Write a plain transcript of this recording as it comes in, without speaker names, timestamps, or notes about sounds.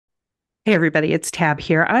Hey, everybody, it's Tab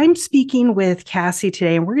here. I'm speaking with Cassie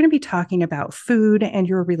today, and we're going to be talking about food and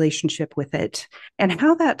your relationship with it and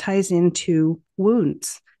how that ties into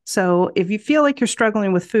wounds. So, if you feel like you're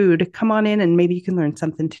struggling with food, come on in and maybe you can learn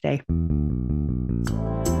something today.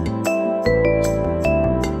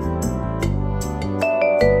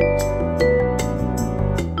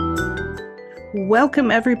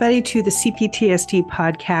 Welcome, everybody, to the CPTSD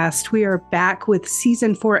Podcast. We are back with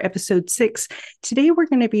Season 4, Episode 6. Today, we're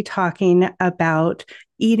going to be talking about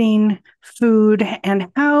eating, food, and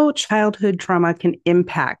how childhood trauma can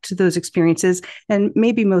impact those experiences, and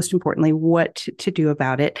maybe most importantly, what to do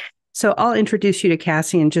about it. So I'll introduce you to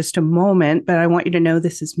Cassie in just a moment, but I want you to know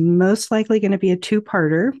this is most likely going to be a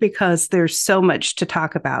two-parter because there's so much to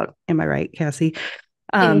talk about. Am I right, Cassie?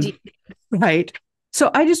 Indeed. Right. So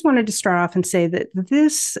I just wanted to start off and say that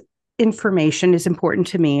this information is important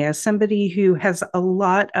to me as somebody who has a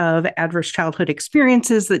lot of adverse childhood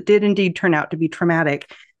experiences that did indeed turn out to be traumatic,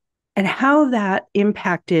 and how that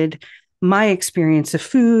impacted my experience of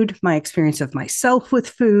food, my experience of myself with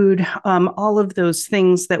food, all of those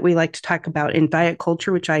things that we like to talk about in diet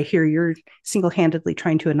culture, which I hear you're single-handedly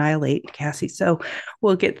trying to annihilate, Cassie. So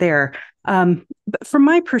we'll get there. But from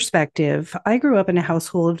my perspective, I grew up in a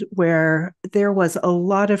household where there was a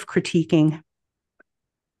lot of critiquing.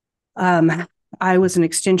 I was an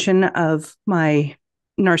extension of my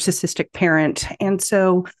narcissistic parent. And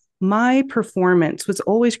so my performance was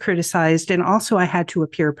always criticized. And also I had to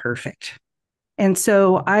appear perfect. And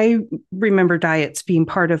so I remember diets being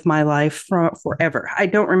part of my life forever. I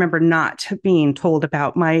don't remember not being told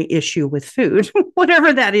about my issue with food,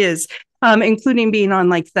 whatever that is, including being on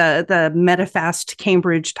like the MetaFast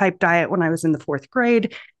Cambridge type diet when I was in the fourth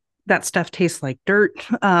grade. That stuff tastes like dirt.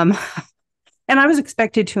 And I was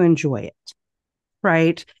expected to enjoy it,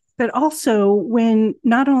 right? But also when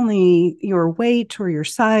not only your weight or your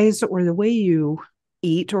size or the way you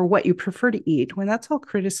eat or what you prefer to eat, when that's all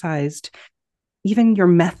criticized, even your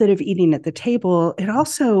method of eating at the table, it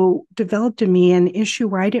also developed in me an issue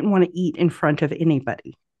where I didn't want to eat in front of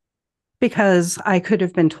anybody because I could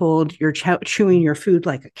have been told you're chewing your food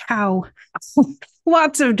like a cow.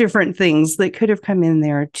 Lots of different things that could have come in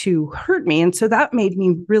there to hurt me. And so that made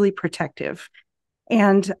me really protective.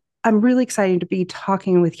 And I'm really excited to be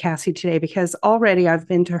talking with Cassie today because already I've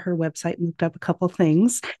been to her website and looked up a couple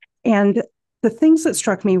things. And the things that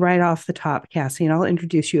struck me right off the top, Cassie, and I'll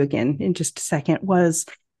introduce you again in just a second, was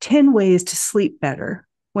 10 ways to sleep better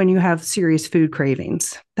when you have serious food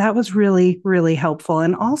cravings. That was really, really helpful.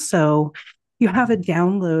 And also, you have a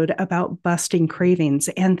download about busting cravings,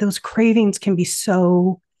 and those cravings can be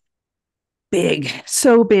so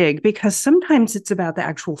big, because sometimes it's about the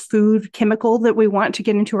actual food chemical that we want to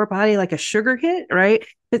get into our body, like a sugar hit, right?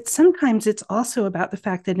 But sometimes it's also about the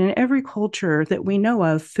fact that in every culture that we know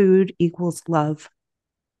of, food equals love.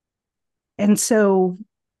 And so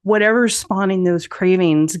whatever's spawning those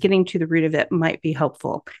cravings, getting to the root of it might be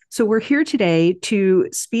helpful. So we're here today to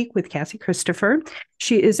speak with Cassie Christopher.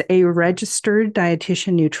 She is a registered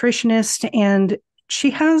dietitian nutritionist, and she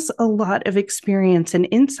has a lot of experience and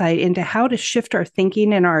insight into how to shift our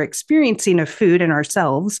thinking and our experiencing of food and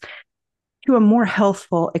ourselves to a more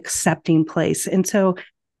healthful, accepting place. And so,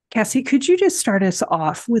 Cassie, could you just start us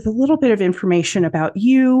off with a little bit of information about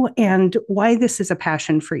you and why this is a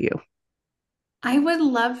passion for you? I would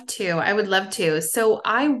love to. I would love to. So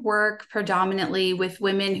I work predominantly with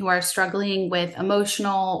women who are struggling with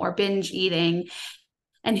emotional or binge eating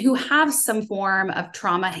and who have some form of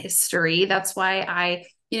trauma history. That's why I,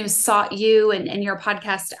 sought you and your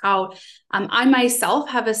podcast out. I myself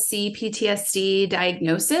have a CPTSD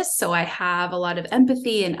diagnosis, so I have a lot of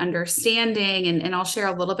empathy and understanding, and I'll share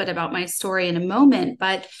a little bit about my story in a moment.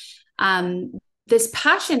 But this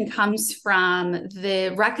passion comes from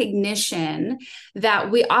the recognition that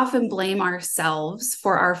we often blame ourselves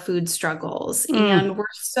for our food struggles. And we're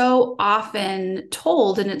so often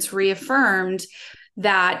told, and it's reaffirmed,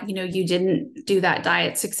 that, you didn't do that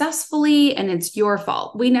diet successfully and it's your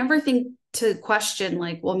fault. We never think to question,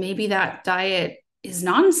 like, well, maybe that diet is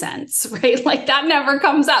nonsense, right? Like that never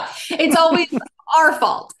comes up. It's always our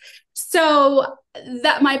fault. So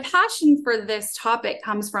that my passion for this topic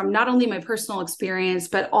comes from not only my personal experience,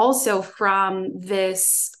 but also from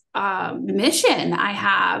this mission I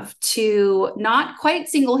have to not quite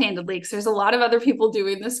single-handedly, because there's a lot of other people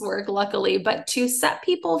doing this work, luckily, but to set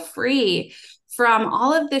people free from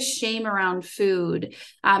all of this shame around food.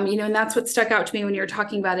 And that's what stuck out to me when you were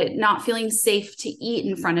talking about it, not feeling safe to eat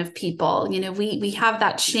in front of people. We have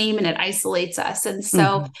that shame and it isolates us. And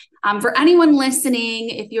so for anyone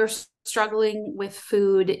listening, if you're struggling with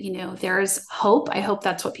food, there's hope. I hope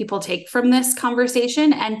that's what people take from this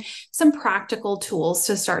conversation, and some practical tools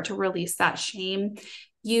to start to release that shame.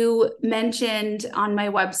 You mentioned on my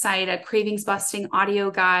website a cravings busting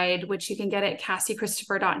audio guide, which you can get at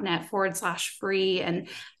cassiechristopher.net/free. And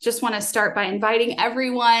just want to start by inviting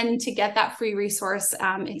everyone to get that free resource.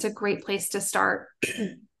 It's a great place to start.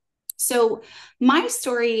 So my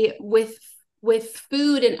story with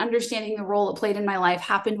food and understanding the role it played in my life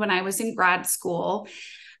happened when I was in grad school,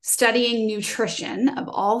 studying nutrition of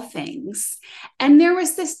all things. And there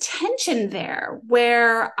was this tension there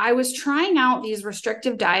where I was trying out these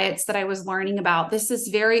restrictive diets that I was learning about. This is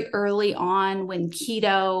very early on when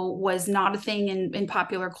keto was not a thing in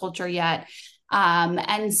popular culture yet.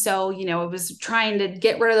 And so, it was trying to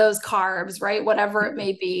get rid of those carbs, right? Whatever it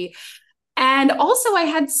may be. And also, I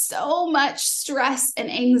had so much stress and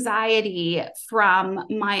anxiety from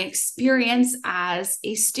my experience as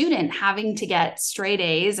a student, having to get straight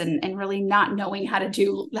A's and really not knowing how to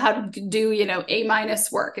do A-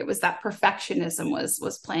 work. It was that perfectionism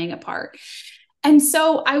was playing a part. And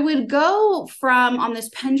so I would go on this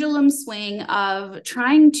pendulum swing of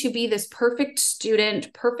trying to be this perfect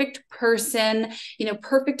student, perfect person,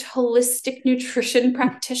 perfect holistic nutrition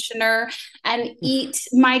practitioner, and eat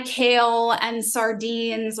my kale and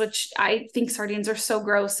sardines, which I think sardines are so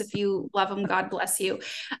gross. If you love them, God bless you.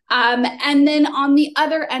 And then on the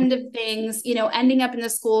other end of things, ending up in the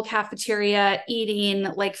school cafeteria,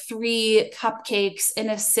 eating like 3 cupcakes in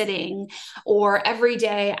a sitting, or every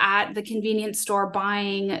day at the convenience store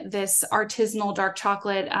buying this artisanal dark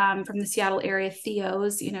chocolate from the Seattle area,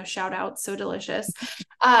 Theo's, shout out, so delicious,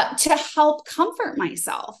 to help comfort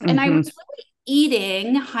myself. Mm-hmm. And I was really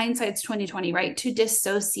eating, hindsight's 2020, right? To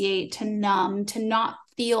dissociate, to numb, to not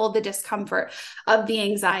feel the discomfort of the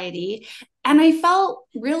anxiety. And I felt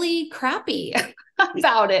really crappy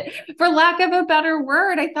about it, for lack of a better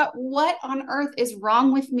word. I thought, what on earth is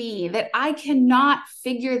wrong with me that I cannot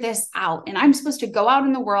figure this out? And I'm supposed to go out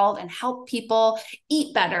in the world and help people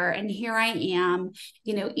eat better. And here I am,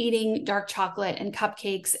 eating dark chocolate and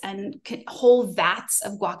cupcakes and whole vats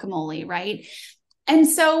of guacamole, right? And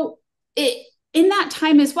so in that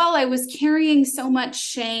time as well, I was carrying so much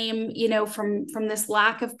shame, from this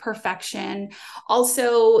lack of perfection.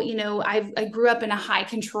 Also, I grew up in a high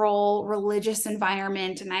control religious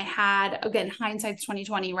environment, and I had, again, hindsight's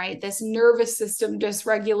 2020, right? This nervous system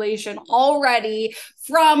dysregulation already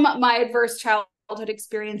from my adverse childhood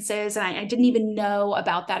experiences. And I didn't even know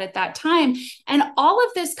about that at that time. And all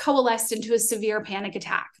of this coalesced into a severe panic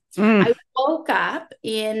attack. I woke up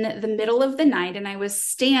in the middle of the night and I was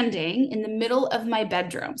standing in the middle of my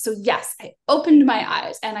bedroom. So yes, I opened my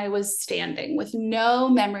eyes and I was standing with no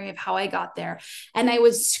memory of how I got there. And I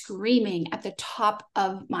was screaming at the top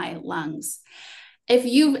of my lungs. If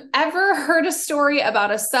you've ever heard a story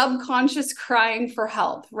about a subconscious crying for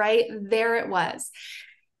help, right? There it was.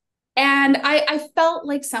 And I felt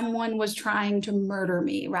like someone was trying to murder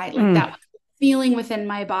me, right? Like that was the feeling within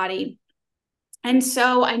my body. And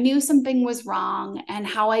so I knew something was wrong, and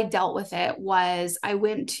how I dealt with it was I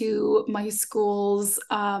went to my school's,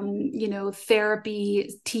 therapy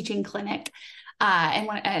teaching clinic. And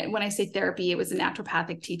when I say therapy, it was a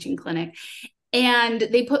naturopathic teaching clinic, and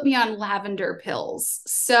they put me on lavender pills.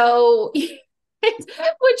 So,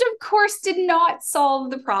 which of course did not solve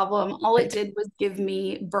the problem. All it did was give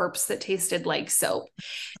me burps that tasted like soap.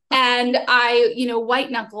 And I, white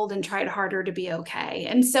knuckled and tried harder to be okay.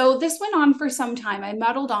 And so this went on for some time. I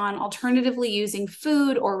muddled on, alternatively using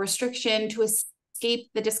food or restriction to escape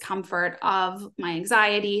the discomfort of my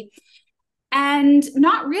anxiety, and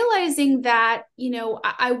not realizing that,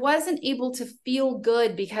 I wasn't able to feel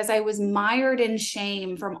good because I was mired in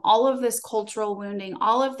shame from all of this cultural wounding,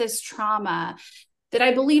 all of this trauma, that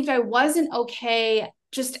I believed I wasn't okay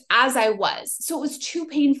just as I was. So it was too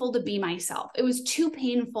painful to be myself. It was too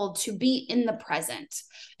painful to be in the present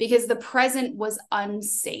because the present was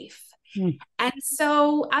unsafe. And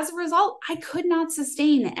so as a result, I could not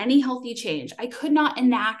sustain any healthy change. I could not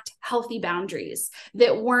enact healthy boundaries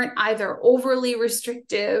that weren't either overly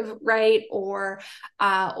restrictive, right? Or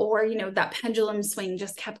that pendulum swing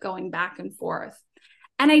just kept going back and forth.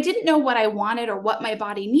 And I didn't know what I wanted or what my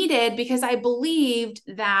body needed, because I believed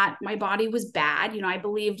that my body was bad. I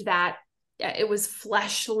believed that it was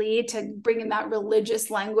fleshly, to bring in that religious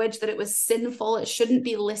language, that it was sinful. It shouldn't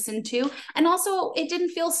be listened to. And also it didn't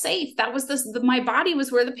feel safe. That was my body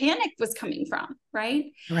was where the panic was coming from. Right.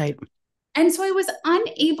 Right. And so I was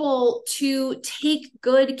unable to take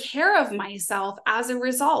good care of myself as a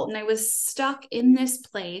result. And I was stuck in this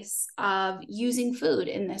place of using food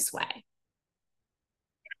in this way.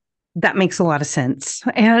 That makes a lot of sense.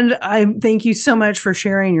 And I thank you so much for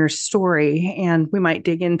sharing your story. And we might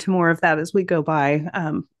dig into more of that as we go by.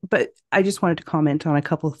 But I just wanted to comment on a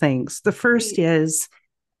couple of things. The first is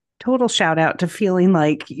total shout out to feeling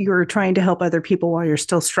like you're trying to help other people while you're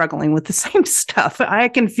still struggling with the same stuff. I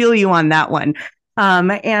can feel you on that one.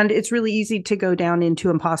 And it's really easy to go down into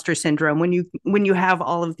imposter syndrome when you have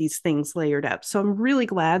all of these things layered up. So I'm really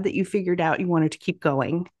glad that you figured out you wanted to keep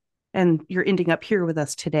going and you're ending up here with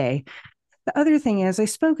us today. The other thing is, I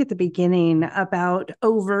spoke at the beginning about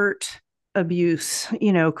overt abuse,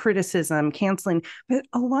 criticism, canceling, but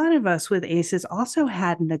a lot of us with ACEs also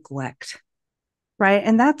had neglect, right?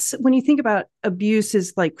 And that's when you think about abuse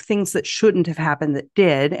is like things that shouldn't have happened that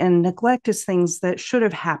did, and neglect is things that should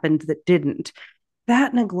have happened that didn't.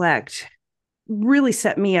 That neglect really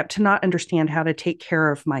set me up to not understand how to take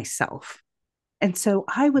care of myself. And so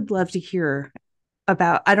I would love to hear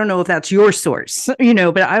about, I don't know if that's your source,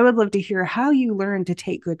 but I would love to hear how you learn to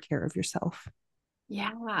take good care of yourself.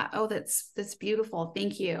 Yeah. Oh, that's beautiful.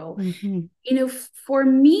 Thank you. Mm-hmm. For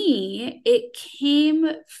me, it came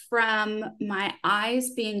from my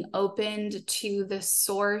eyes being opened to the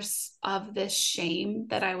source of this shame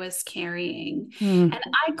that I was carrying. And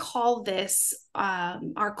I call this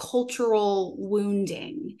our cultural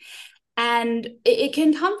wounding. And it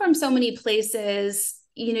can come from so many places.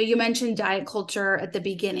 You mentioned diet culture at the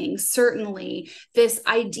beginning. Certainly, this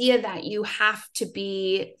idea that you have to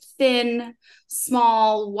be thin,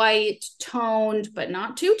 small, white, toned, but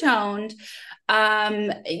not too toned,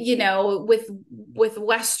 with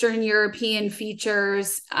Western European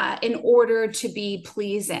features, in order to be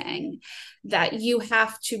pleasing, that you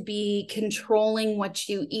have to be controlling what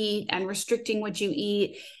you eat and restricting what you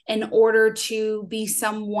eat in order to be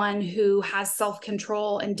someone who has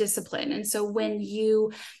self-control and discipline. And so when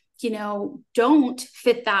you don't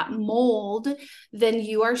fit that mold, then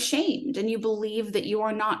you are shamed and you believe that you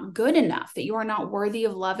are not good enough, that you are not worthy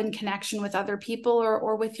of love and connection with other people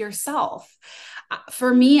or with yourself.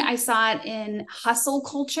 For me, I saw it in hustle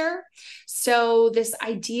culture. So this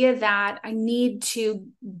idea that I need to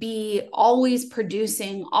be always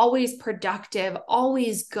producing, always productive,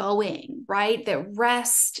 always going, right? That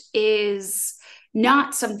rest is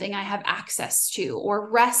not something I have access to,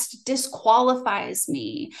 or rest disqualifies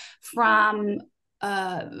me from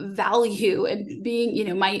value and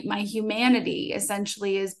being, my humanity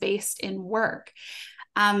essentially is based in work.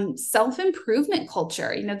 Self-improvement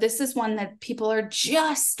culture, this is one that people are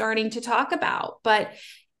just starting to talk about, but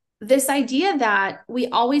this idea that we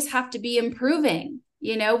always have to be improving,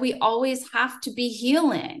 we always have to be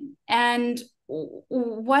healing. And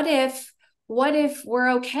what if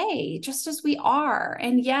we're okay just as we are?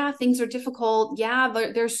 And yeah, things are difficult. Yeah,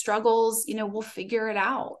 there's struggles, we'll figure it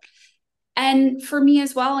out. And for me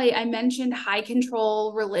as well, I mentioned high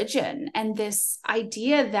control religion and this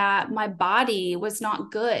idea that my body was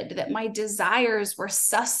not good, that my desires were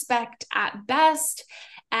suspect at best,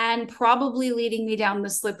 and probably leading me down the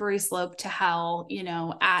slippery slope to hell,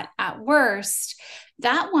 at worst.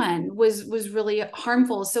 That one was really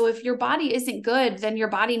harmful. So if your body isn't good, then your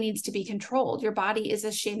body needs to be controlled. Your body is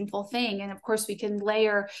a shameful thing. And of course, we can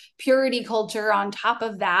layer purity culture on top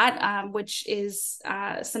of that, which is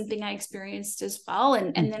something I experienced as well.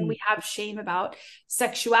 And then we have shame about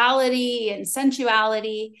sexuality and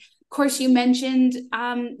sensuality. Of course, you mentioned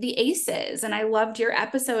the ACEs, and I loved your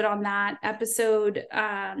episode on that, episode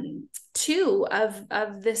 2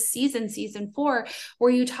 of this season 4,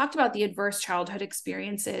 where you talked about the adverse childhood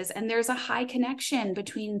experiences. And there's a high connection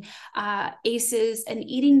between ACEs and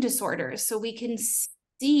eating disorders. So we can see,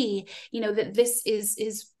 that this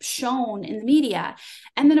is shown in the media.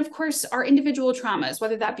 And then, of course, our individual traumas,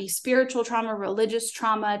 whether that be spiritual trauma, religious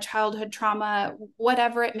trauma, childhood trauma,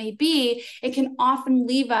 whatever it may be, it can often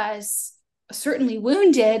leave us certainly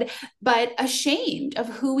wounded, but ashamed of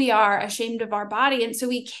who we are, ashamed of our body. And so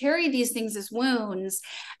we carry these things as wounds,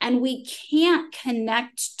 and we can't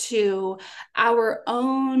connect to our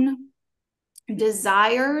own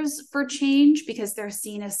desires for change because they're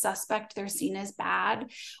seen as suspect, they're seen as bad.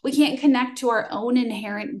 We can't connect to our own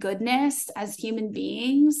inherent goodness as human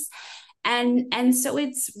beings. And so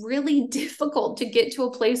it's really difficult to get to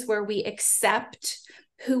a place where we accept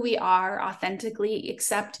who we are authentically,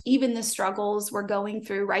 accept even the struggles we're going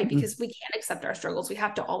through, right? Because we can't accept our struggles. We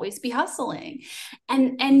have to always be hustling.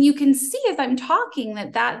 And you can see as I'm talking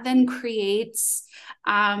that then creates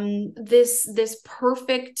this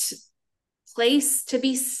perfect place to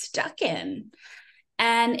be stuck in.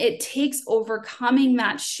 And it takes overcoming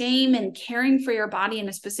that shame and caring for your body in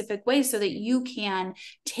a specific way so that you can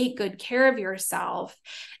take good care of yourself.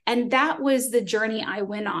 And that was the journey I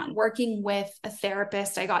went on, working with a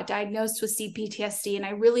therapist. I got diagnosed with CPTSD, and I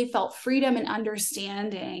really felt freedom and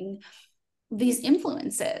understanding these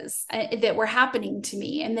influences that were happening to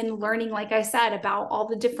me. And then learning, like I said, about all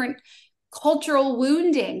the different cultural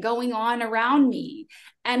wounding going on around me,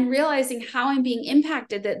 and realizing how I'm being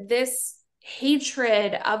impacted, that this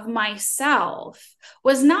hatred of myself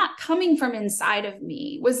was not coming from inside of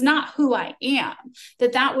me, was not who I am,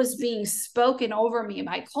 that was being spoken over me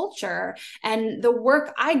by culture. And the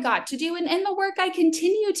work I got to do, and the work I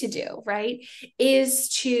continue to do, right, is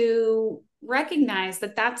to recognize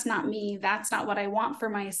that that's not me. That's not what I want for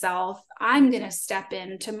myself. I'm going to step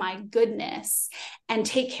into my goodness and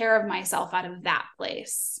take care of myself out of that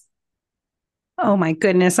place. Oh my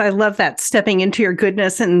goodness. I love that, stepping into your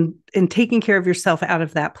goodness and taking care of yourself out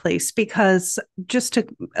of that place, because just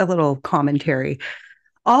a little commentary,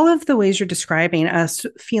 all of the ways you're describing us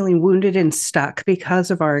feeling wounded and stuck because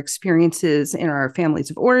of our experiences in our families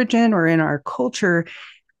of origin or in our culture,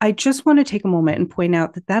 I just want to take a moment and point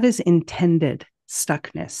out that that is intended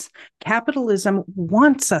stuckness. Capitalism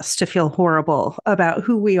wants us to feel horrible about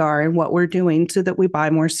who we are and what we're doing so that we buy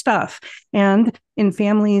more stuff. And in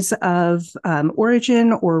families of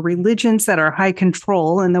origin or religions that are high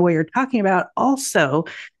control, and the way you're talking about, also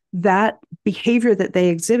that behavior that they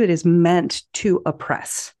exhibit is meant to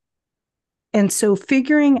oppress. And so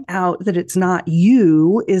figuring out that it's not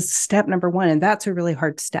you is step number one. And that's a really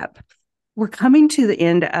hard step. We're coming to the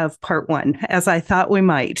end of part one, as I thought we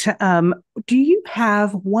might. Do you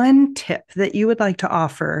have one tip that you would like to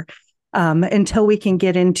offer until we can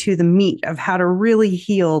get into the meat of how to really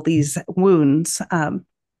heal these wounds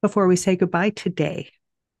before we say goodbye today?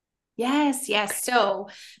 Yes. So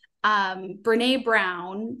Brene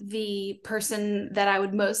Brown, the person that I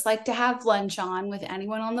would most like to have lunch on with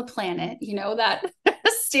anyone on the planet, that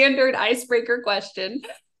standard icebreaker question,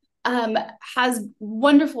 has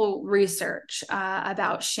wonderful research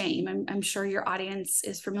about shame. I'm sure your audience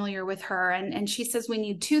is familiar with her. And she says we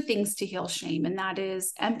need two things to heal shame, and that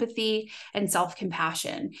is empathy and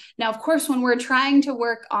self-compassion. Now, of course, when we're trying to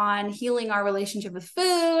work on healing our relationship with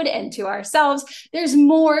food and to ourselves, there's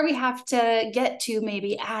more we have to get to,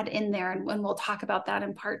 maybe add in there. And we'll talk about that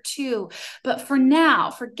in part two. But for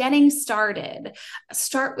now, for getting started,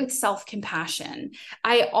 start with self-compassion.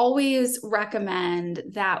 I always recommend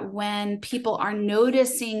that when people are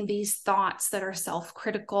noticing these thoughts that are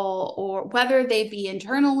self-critical, or whether they be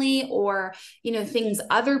internally or, things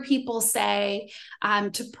other people say,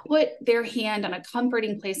 to put their hand on a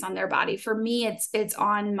comforting place on their body. For me, it's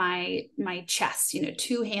on my chest,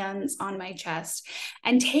 two hands on my chest,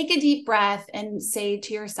 and take a deep breath and say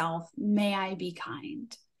to yourself, may I be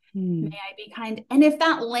kind? May I be kind? And if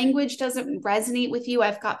that language doesn't resonate with you,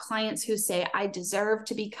 I've got clients who say, I deserve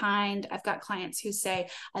to be kind. I've got clients who say,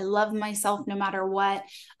 I love myself no matter what.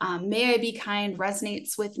 May I be kind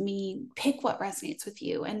resonates with me. Pick what resonates with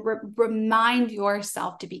you and remind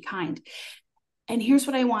yourself to be kind. And here's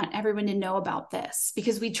what I want everyone to know about this,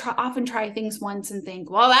 because we often try things once and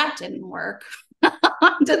think, well, that didn't work.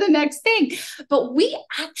 On to the next thing. But we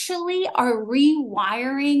actually are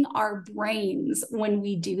rewiring our brains when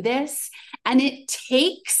we do this. And it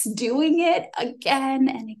takes doing it again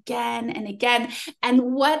and again and again.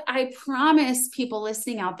 And what I promise people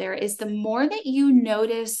listening out there is the more that you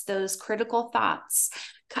notice those critical thoughts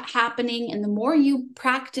happening, and the more you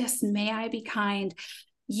practice, may I be kind,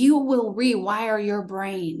 you will rewire your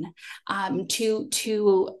brain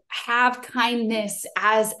to have kindness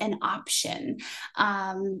as an option,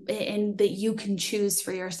 and that you can choose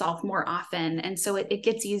for yourself more often. And so it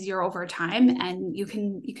gets easier over time, and you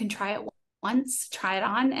can try it once, try it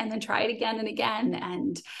on, and then try it again and again.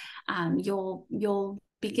 And you'll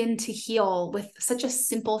begin to heal with such a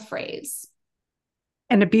simple phrase.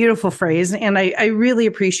 And a beautiful phrase. And I really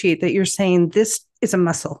appreciate that you're saying this is a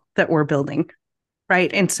muscle that we're building.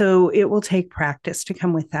 Right. And so it will take practice to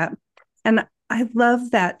come with that. And I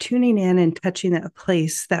love that, tuning in and touching that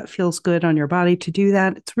place that feels good on your body to do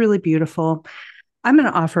that. It's really beautiful. I'm going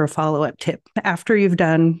to offer a follow-up tip after you've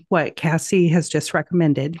done what Cassie has just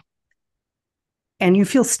recommended and you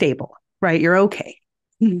feel stable, right? You're okay.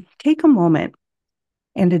 Take a moment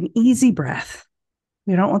and an easy breath.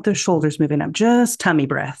 You don't want those shoulders moving up, just tummy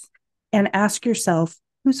breath, and ask yourself,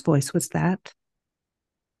 whose voice was that?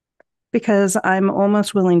 Because I'm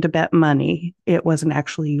almost willing to bet money it wasn't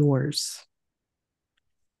actually yours.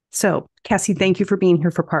 So, Cassie, thank you for being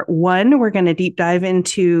here for part one. We're going to deep dive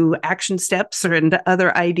into action steps and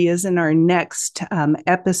other ideas in our next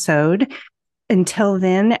episode. Until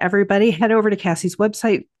then, everybody head over to Cassie's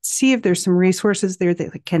website, see if there's some resources there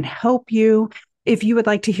that can help you. If you would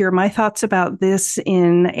like to hear my thoughts about this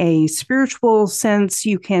in a spiritual sense,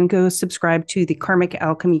 you can go subscribe to the Karmic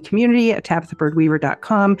Alchemy Community at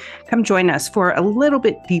tabithabirdweaver.com. Come join us for a little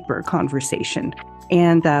bit deeper conversation.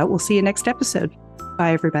 And we'll see you next episode.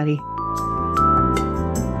 Bye, everybody.